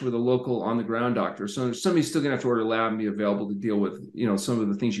conjunction with a local on-the-ground doctor. So somebody's still going to have to order a lab and be available to deal with, some of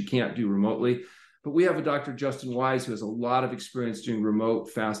the things you can't do remotely. But we have a Dr. Justin Wise who has a lot of experience doing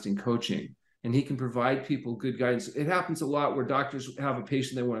remote fasting coaching, and he can provide people good guidance. It happens a lot where doctors have a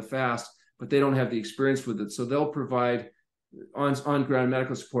patient they want to fast, but they don't have the experience with it. So they'll provide on-ground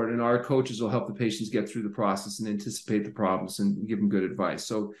medical support, and our coaches will help the patients get through the process and anticipate the problems and give them good advice.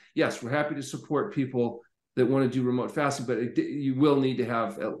 So yes, we're happy to support people that want to do remote fasting, but you will need to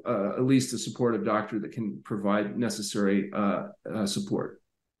have at least a supportive doctor that can provide necessary support.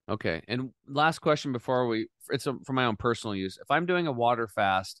 Okay. And last question before it's for my own personal use. If I'm doing a water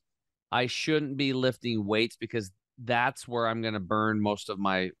fast, I shouldn't be lifting weights because that's where I'm going to burn most of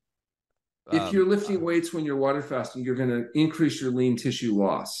my. If you're lifting weights when you're water fasting, you're going to increase your lean tissue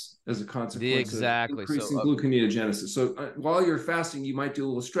loss as a consequence of increasing gluconeogenesis. So while you're fasting, you might do a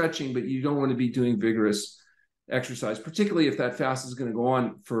little stretching, but you don't want to be doing vigorous exercise, particularly if that fast is going to go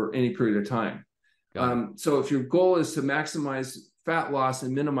on for any period of time. So if your goal is to maximize fat loss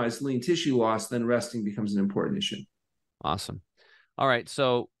and minimize lean tissue loss, then resting becomes an important issue. Awesome. All right.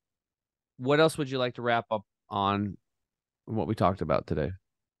 So what else would you like to wrap up on what we talked about today?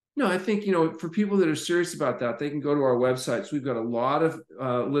 No, I think, for people that are serious about that, they can go to our websites. We've got a lot of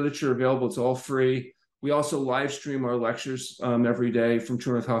literature available. It's all free. We also live stream our lectures every day from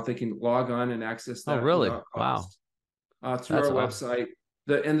True North Health. They can log on and access that. Oh, really? Wow. Through our website.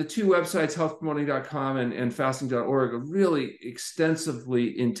 The two websites, healthpromoting.com and fasting.org, are really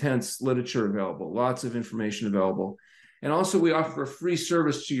extensively intense literature available, lots of information available. And also we offer a free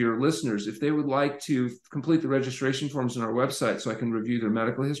service to your listeners. If they would like to complete the registration forms on our website so I can review their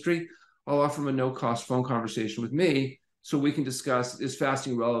medical history, I'll offer them a no-cost phone conversation with me so we can discuss, is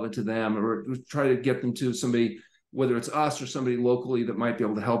fasting relevant to them, or try to get them to somebody, whether it's us or somebody locally that might be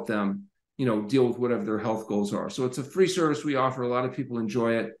able to help them, deal with whatever their health goals are. So it's a free service we offer. A lot of people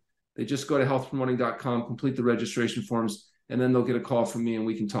enjoy it. They just go to healthpromoting.com, complete the registration forms, and then they'll get a call from me and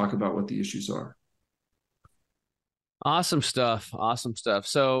we can talk about what the issues are. Awesome stuff. Awesome stuff.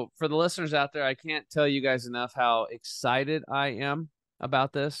 So for the listeners out there, I can't tell you guys enough how excited I am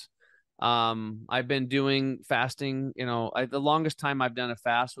about this. I've been doing fasting, the longest time I've done a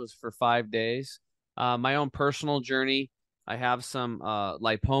fast was for 5 days. My own personal journey, I have some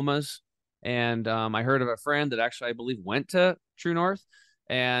lipomas, and I heard of a friend that actually, I believe, went to True North,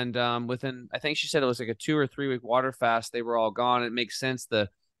 and within, I think she said it was like a 2 or 3 week water fast, they were all gone. It makes sense. The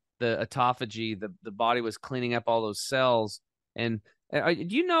autophagy, the body was cleaning up all those cells. And do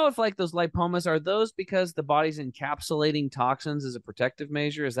you know if like those lipomas, are those because the body's encapsulating toxins as a protective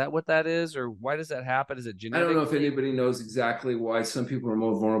measure? Is that what that is? Or why does that happen? Is it genetic? I don't know if anybody knows exactly why some people are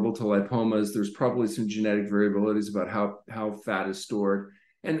more vulnerable to lipomas. There's probably some genetic variabilities about how fat is stored.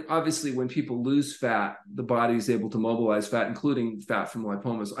 And obviously when people lose fat, the body is able to mobilize fat, including fat from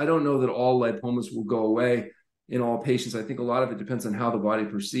lipomas. I don't know that all lipomas will go away in all patients. I think a lot of it depends on how the body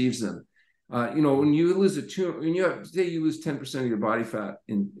perceives them. When you lose say you lose 10% of your body fat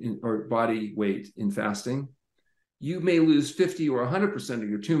or body weight in fasting, you may lose 50 or 100% of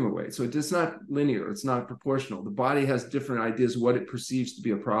your tumor weight. So it's not linear. It's not proportional. The body has different ideas of what it perceives to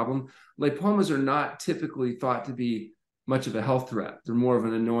be a problem. Lipomas are not typically thought to be much of a health threat. They're more of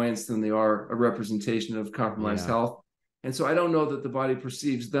an annoyance than they are a representation of compromised health. And so I don't know that the body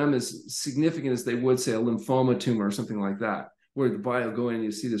perceives them as significant as they would, say, a lymphoma tumor or something like that, where the body will go in and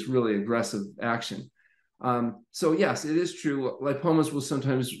you see this really aggressive action. So yes, it is true. Lipomas will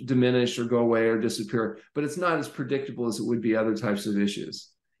sometimes diminish or go away or disappear, but it's not as predictable as it would be other types of issues.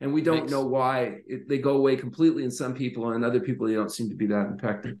 And we don't know why they go away completely in some people, and in other people, they don't seem to be that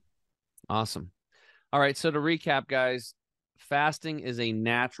impacted. Awesome. All right. So to recap, guys, fasting is a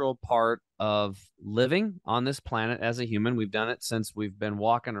natural part of living on this planet as a human. We've done it since we've been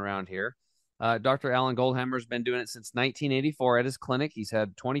walking around here. Dr. Alan Goldhammer has been doing it since 1984 at his clinic. He's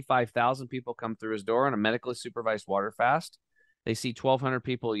had 25,000 people come through his door on a medically supervised water fast. They see 1,200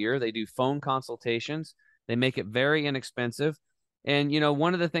 people a year. They do phone consultations. They make it very inexpensive. And,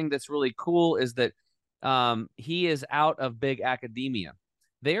 one of the things that's really cool is that he is out of big academia.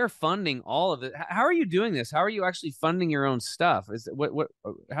 They are funding all of it. How are you doing this? How are you actually funding your own stuff?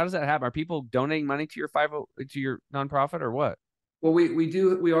 How does that happen? Are people donating money to your nonprofit, or what? Well,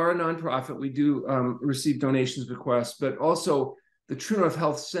 we are a nonprofit. We do receive donations requests, but also the True North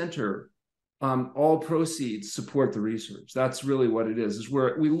Health Center all proceeds support the research. That's really what it is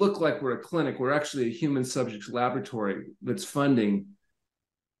we look like we're a clinic. We're actually a human subjects laboratory that's funding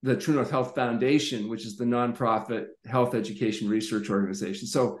the True North Health Foundation, which is the nonprofit health education research organization.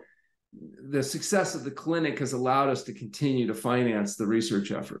 So the success of the clinic has allowed us to continue to finance the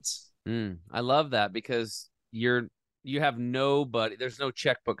research efforts. I love that, because you have there's no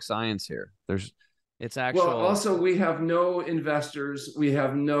checkbook science here. It's actual. Well, also we have no investors. We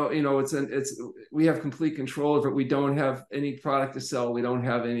have no, we have complete control of it. We don't have any product to sell. We don't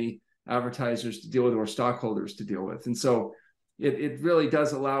have any advertisers to deal with or stockholders to deal with. And so it really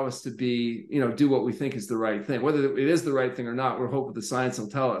does allow us to be, do what we think is the right thing. Whether it is the right thing or not, we're hoping the science will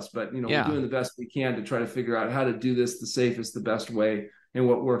tell us. But, we're doing the best we can to try to figure out how to do this the safest, the best way, and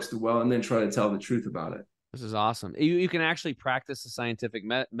what works the well, and then try to tell the truth about it. This is awesome. You can actually practice the scientific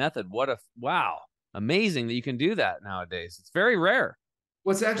method. Wow. Amazing that you can do that nowadays. It's very rare.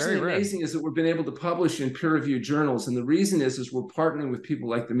 What's actually amazing is that we've been able to publish in peer-reviewed journals, and the reason is we're partnering with people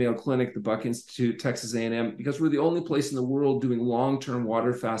like the Mayo Clinic, the Buck Institute, Texas A&M, because we're the only place in the world doing long-term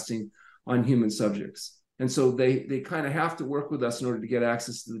water fasting on human subjects. And so they kind of have to work with us in order to get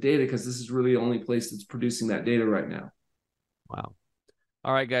access to the data, because this is really the only place that's producing that data right now. Wow.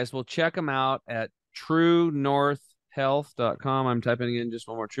 All right, guys. Well, check them out at truenorthhealth.com. I'm typing in just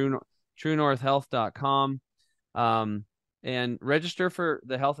one more, truenorthhealth.com. And register for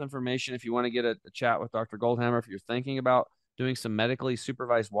the health information if you want to get a chat with Dr. Goldhammer. If you're thinking about doing some medically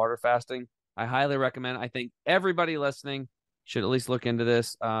supervised water fasting, I highly recommend. I think everybody listening should at least look into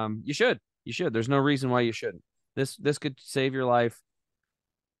this. You should. There's no reason why you shouldn't. This could save your life,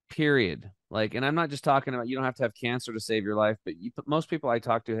 period. And I'm not just talking about, you don't have to have cancer to save your life, but most people I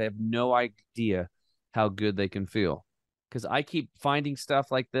talk to have no idea how good they can feel. Because I keep finding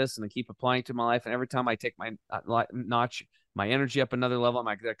stuff like this and I keep applying it to my life. And every time I take my energy up another level,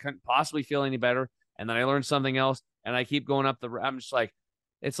 I couldn't possibly feel any better. And then I learn something else and I keep going up I'm just like,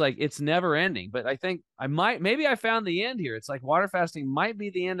 it's never ending. But I think maybe I found the end here. It's like water fasting might be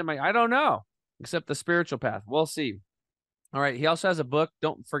the end of I don't know, except the spiritual path. We'll see. All right. He also has a book.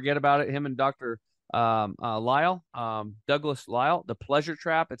 Don't forget about it. Him and Dr. Douglas Lyle, The Pleasure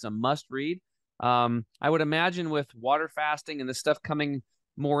Trap. It's a must read. I would imagine with water fasting and this stuff coming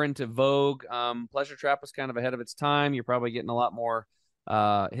more into vogue, Pleasure Trap was kind of ahead of its time. You're probably getting a lot more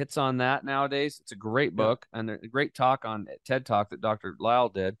hits on that nowadays. It's a great book and a great talk on TED Talk that Dr. Lyle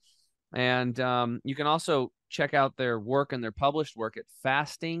did. And you can also check out their work and their published work at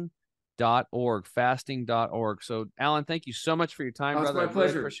fasting.org. So, Alan, thank you so much for your time, brother. It's my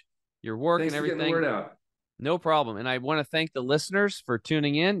pleasure. Really your work Thanks and everything. For getting the word out. No problem. And I want to thank the listeners for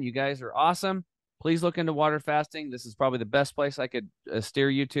tuning in. You guys are awesome. Please look into water fasting. This is probably the best place I could steer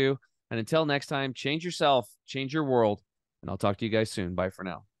you to. And until next time, change yourself, change your world, and I'll talk to you guys soon. Bye for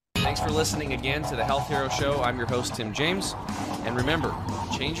now. Thanks for listening again to the Health Hero Show. I'm your host, Tim James. And remember,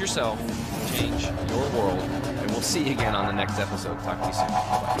 change yourself, change your world, and we'll see you again on the next episode. Talk to you soon.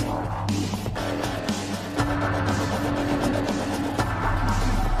 Bye-bye.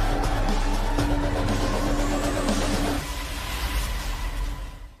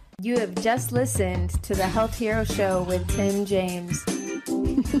 You have just listened to the Health Hero Show with Tim James.